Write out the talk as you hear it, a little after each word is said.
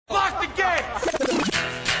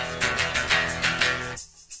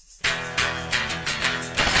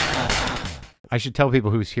I should tell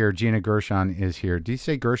people who's here. Gina Gershon is here. Do you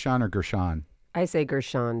say Gershon or Gershon? I say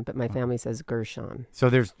Gershon, but my family says Gershon. So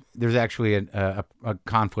there's actually a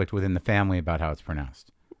conflict within the family about how it's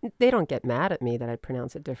pronounced. They don't get mad at me that I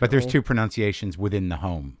pronounce it differently. But there's two pronunciations within the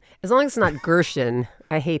home. As long as it's not Gershon,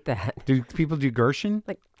 I hate that. Do people do Gershon?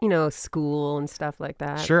 Like, school and stuff like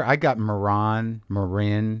that. Sure. I got Moran,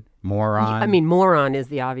 Morin, Moron. I mean, moron is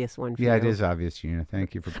the obvious one for you. Yeah, it is obvious, Gina.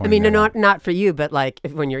 Thank you for pointing that out. not for you, but like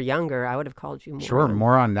when you're younger, I would have called you moron. Sure,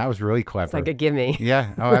 moron. That was really clever. It's like a gimme.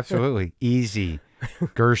 Yeah. Oh, absolutely. Easy.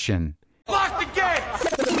 Gershon.